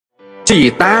Chỉ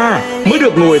ta mới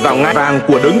được ngồi vào ngai vàng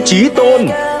của đấng chí tôn.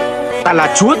 Ta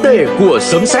là chúa tể của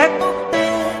sấm sét.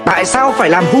 Tại sao phải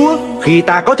làm vua khi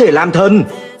ta có thể làm thần?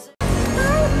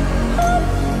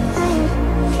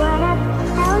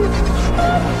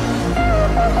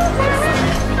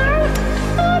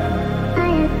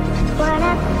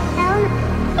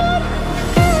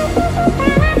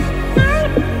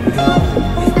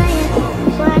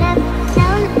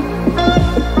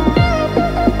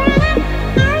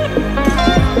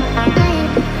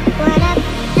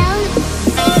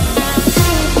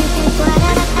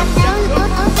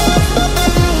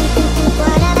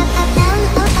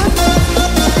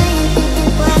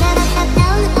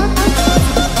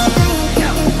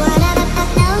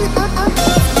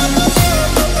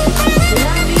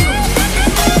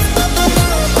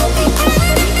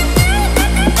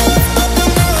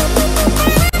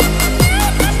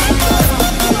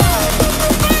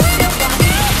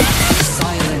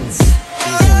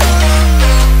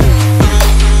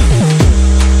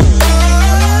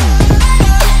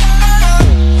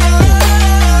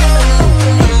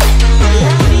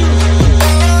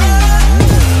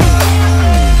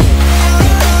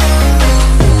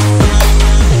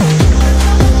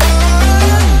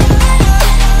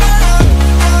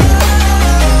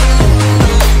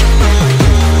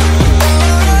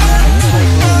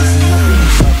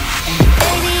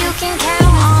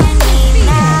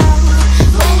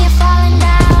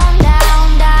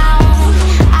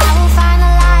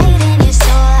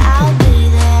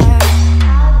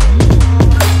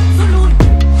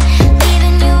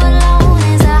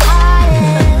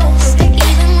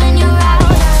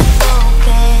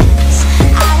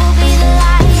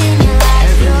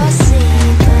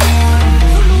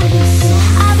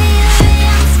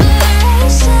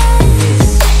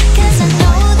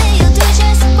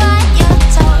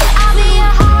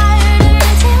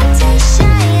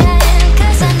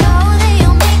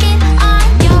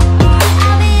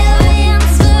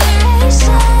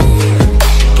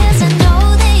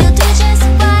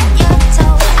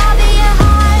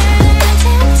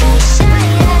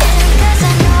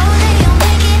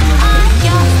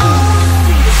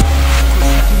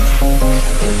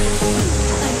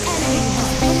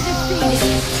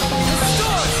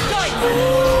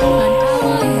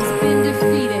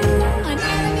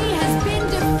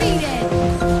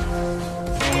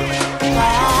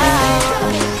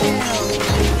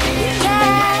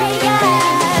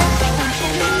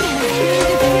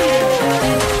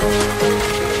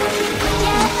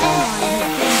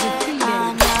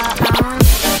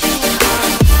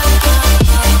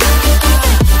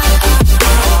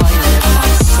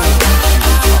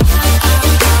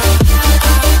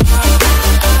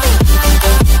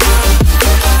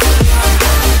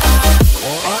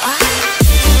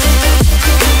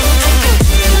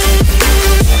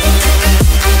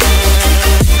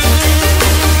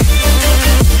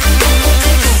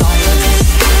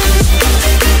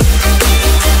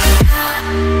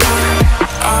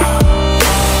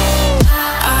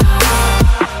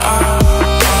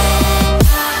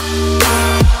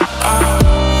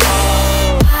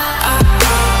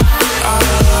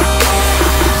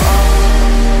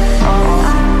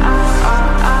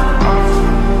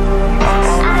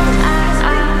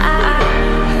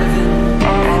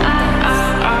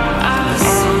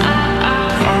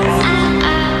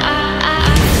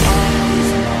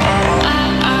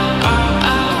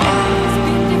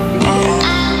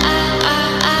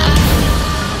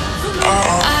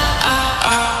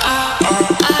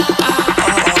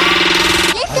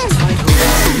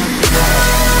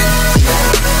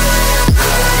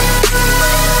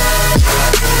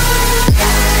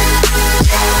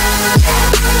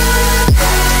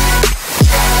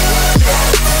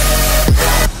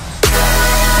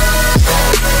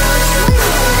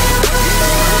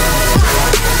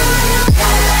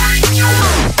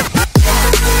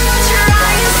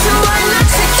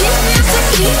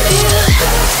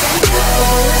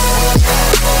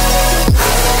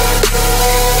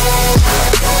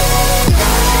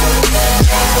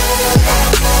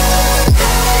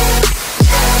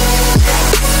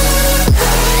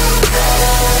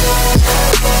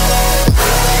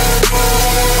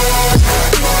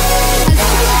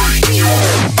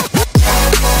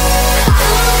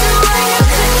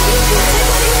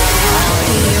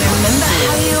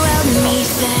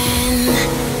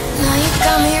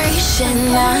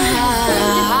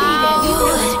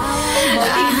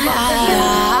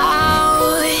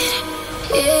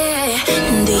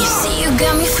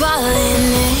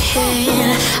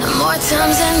 more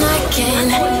times than I can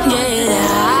get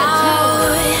out.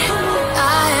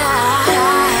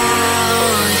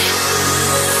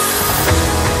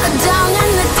 Down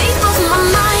in the deep of my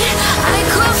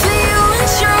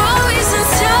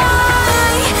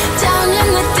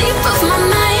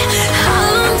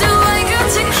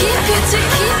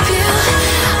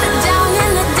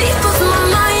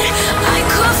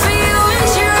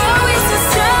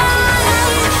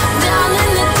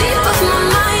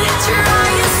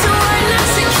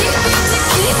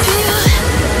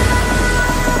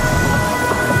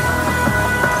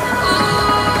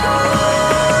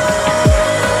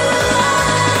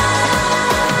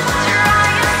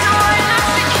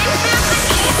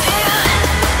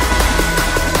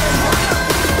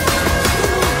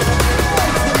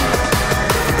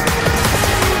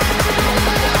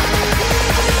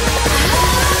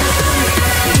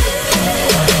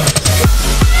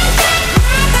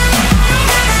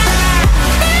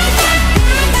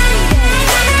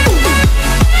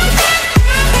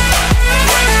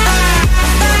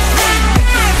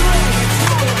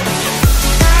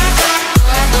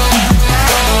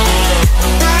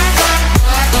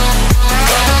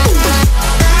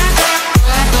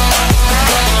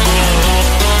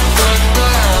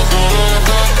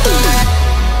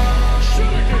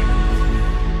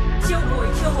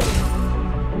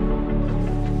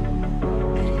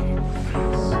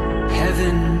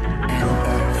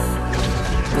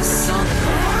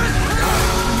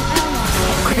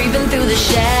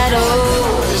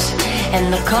in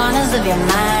the corners of your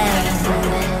mind.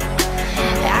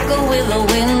 I go with the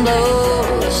wind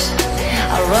blows,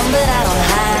 I run but I don't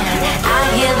hide. I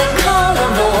hear the call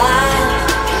of the wild,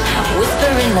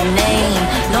 whispering the name.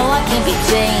 No, I can't be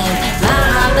tamed. My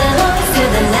heart belongs to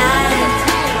the night.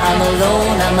 I'm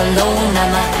alone, I'm alone,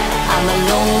 I'm a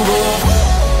lone wolf.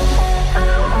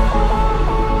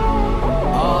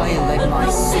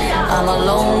 I'm a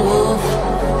lone wolf.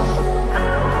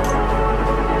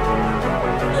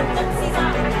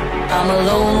 I'm a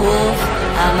lone wolf.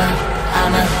 I'm a lone wolf.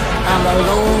 I'm a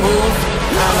lone wolf.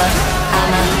 I'm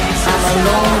a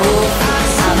lone wolf.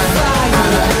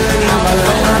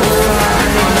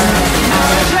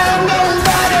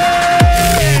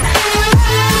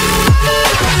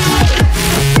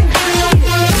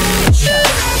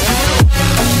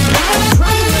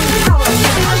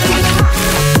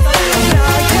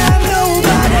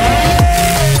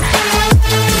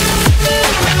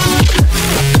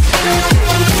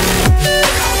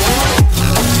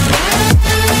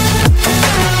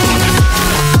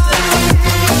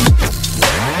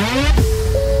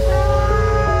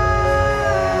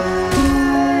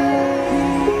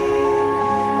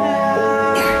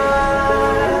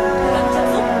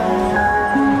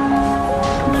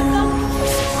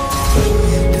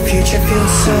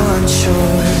 Feels so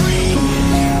unsure.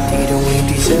 Didn't we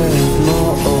deserve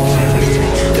more?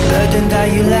 The burden that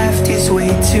you left is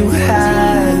way too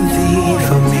heavy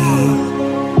for me.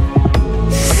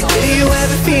 Do you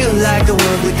ever feel like the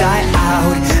world would die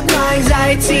out? My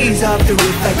anxieties off the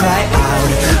roof, I cry out.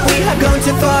 We have gone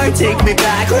too far, take me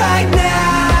back right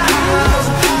now.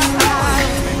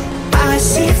 I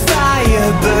see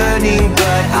fire burning,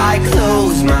 but I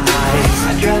close my eyes.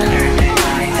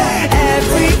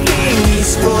 Everything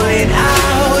is falling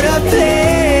out of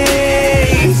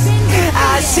place.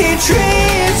 I see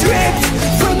trees ripped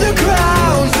from the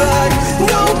ground, but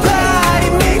nobody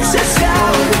makes a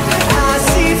sound. I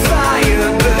see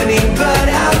fire burning, but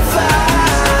I'm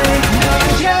fine.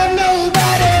 You're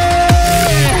nobody.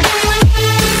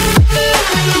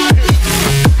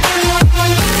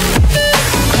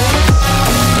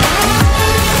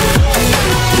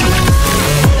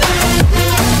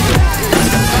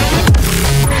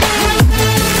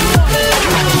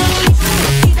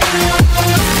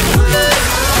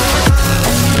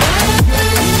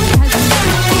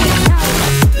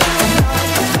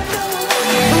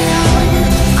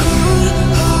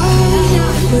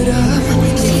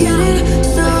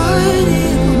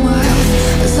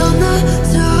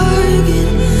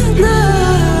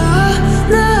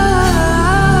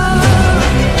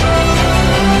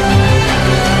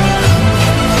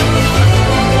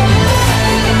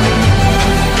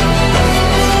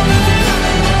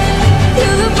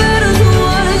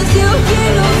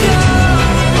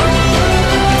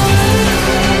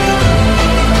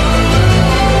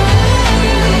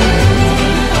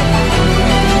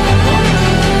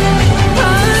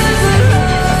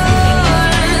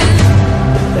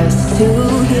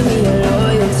 Give me your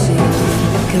loyalty,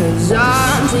 'cause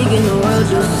I'm taking the world,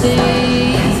 you'll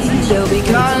see. They'll be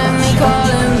calling me,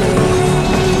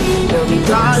 they'll be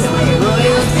calling